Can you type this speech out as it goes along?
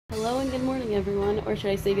Hello and good morning everyone, or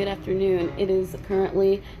should I say good afternoon. It is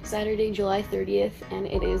currently Saturday, July 30th, and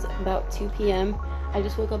it is about 2 p.m. I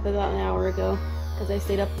just woke up about an hour ago because I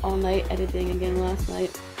stayed up all night editing again last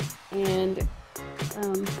night. And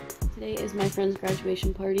today is my friend's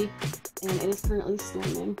graduation party, and it is currently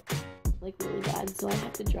storming, like really bad, so I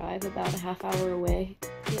have to drive about a half hour away to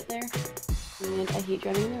get there. And I hate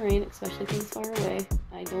driving in the rain, especially things far away.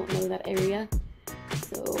 I don't know that area,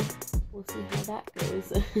 so we'll see how that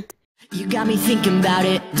goes. You got me thinking about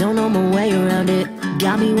it, don't know my way around it.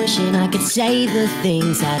 Got me wishing I could say the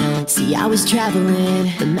things I don't. See, I was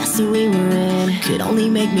traveling, the mess that we were in could only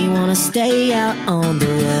make me wanna stay out on the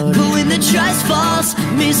road. But when the trust falls,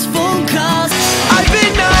 missed phone calls, I've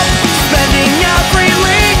been up, spending every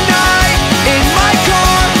late night in my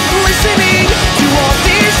car, listening to all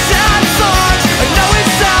these sad songs. I know it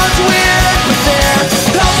sounds weird, but they're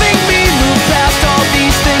helping me move past all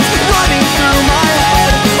these things running through my head.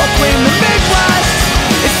 Up in the Midwest,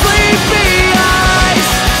 it's sleepy eyes.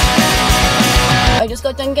 I just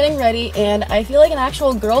got done getting ready, and I feel like an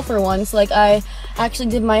actual girl for once. Like, I actually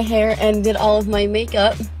did my hair and did all of my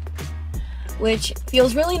makeup, which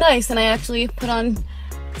feels really nice, and I actually put on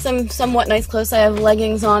some somewhat nice clothes. I have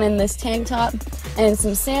leggings on and this tank top and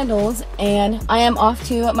some sandals, and I am off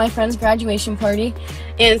to my friend's graduation party.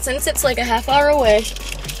 And since it's like a half hour away,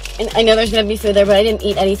 and I know there's gonna be food there, but I didn't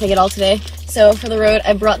eat anything at all today, so for the road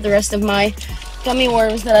I brought the rest of my gummy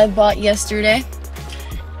worms that I bought yesterday.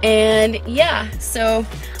 And yeah, so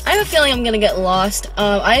I have a feeling I'm gonna get lost.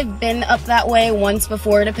 I've been up that way once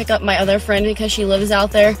before to pick up my other friend because she lives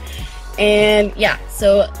out there. And yeah,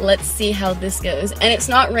 so let's see how this goes. And it's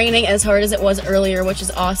not raining as hard as it was earlier, which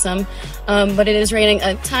is awesome. But it is raining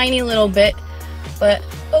a tiny little bit. But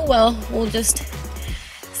oh well, we'll just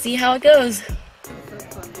see how it goes.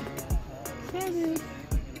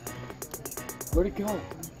 Where'd it go?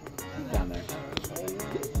 Down there.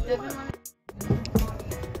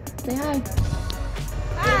 Say hi.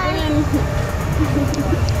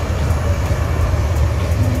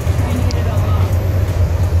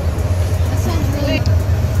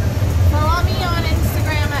 Follow me on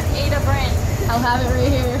Instagram at @AdaBrent. I'll have it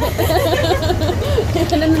right here.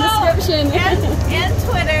 And in the description. And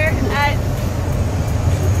Twitter at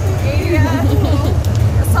Ada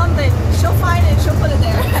something. She'll find it. She'll put it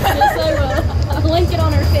there. Yes, I will. I'll link it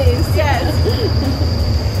on her face. Yes.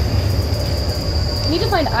 I need to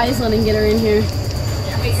find Iceland and get her in here.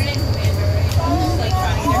 Wait, your name's Amanda, right? She's like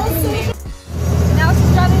trying to get her name. Now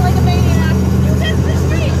she's driving like a maniac. You missed the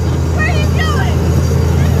street. Where are you going?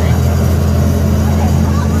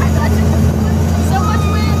 I got you. So much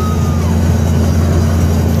wind.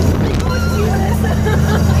 Oh, Jesus.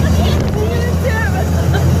 I can't see it, too.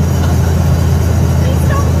 Please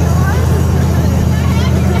don't kill us.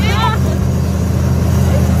 Yeah.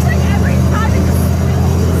 It's like every time it just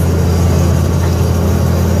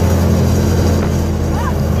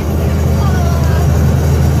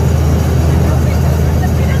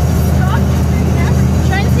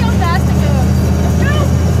trying to see how fast it goes. No,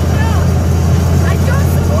 I don't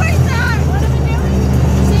support that. What are we doing?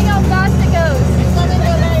 Seeing how fast it goes. It's not gonna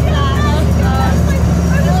go like that.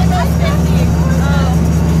 It only goes 50. Come on.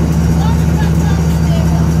 Oh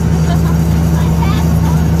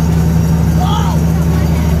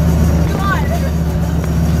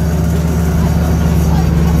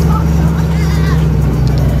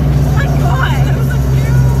my God. I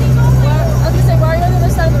was gonna say, why are you on the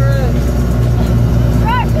other side of the road?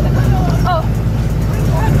 Oh.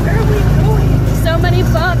 Where are we going? So many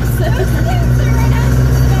bumps.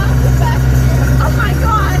 Oh my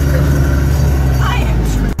God. I am.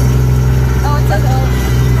 Oh, it's a hill.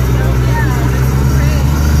 Yeah.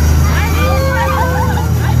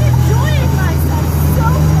 I'm enjoying myself so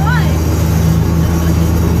much.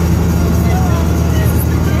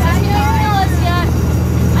 I can't feel us yet.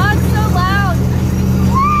 Oh, it's so loud.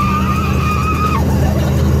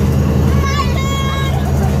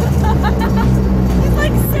 It's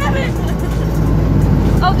like 7.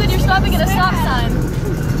 Oh, good, you're stopping at a stop sign.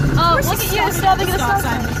 Oh, look at you stopping at a stop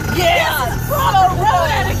sign. Yeah! Follow road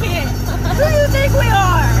etiquette! Who do you think we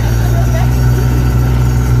are?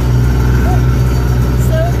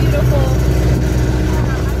 So beautiful.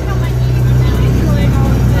 I feel my knees are now enjoying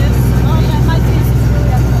all of this. Oh yeah, my face is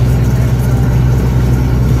really up close in there.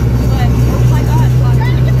 But, oh my God. I'm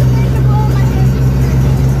trying to get the wind to blow my hair.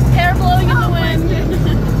 Hair blowing in the wind.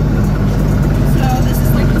 So this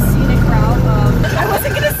is like the scenic route of... I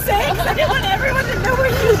wasn't gonna say because I didn't want everyone to know where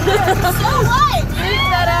you live. So what? Leave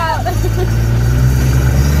that out.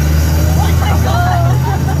 Oh my God.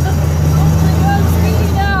 Oh my God, it's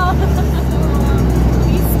raining now.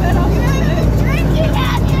 We sped up.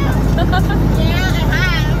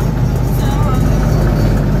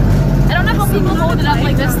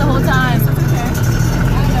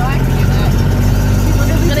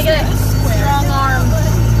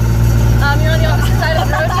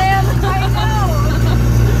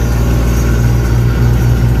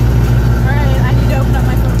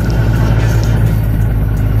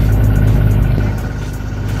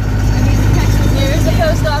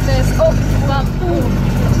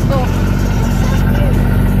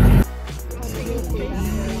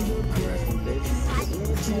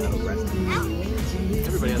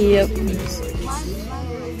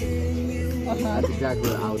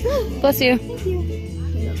 Bless you.